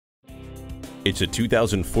It's a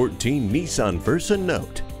 2014 Nissan Versa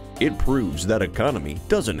Note. It proves that economy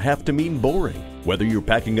doesn't have to mean boring. Whether you're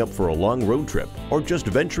packing up for a long road trip or just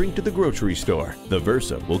venturing to the grocery store, the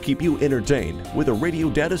Versa will keep you entertained with a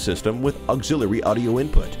radio data system with auxiliary audio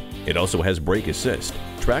input. It also has brake assist,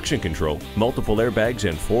 traction control, multiple airbags,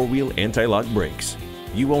 and four-wheel anti-lock brakes.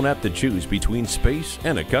 You won't have to choose between space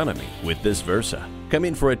and economy with this Versa. Come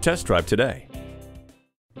in for a test drive today.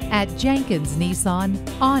 At Jenkins Nissan,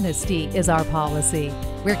 honesty is our policy.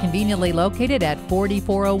 We're conveniently located at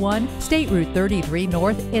 4401 State Route 33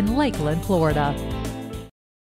 North in Lakeland, Florida.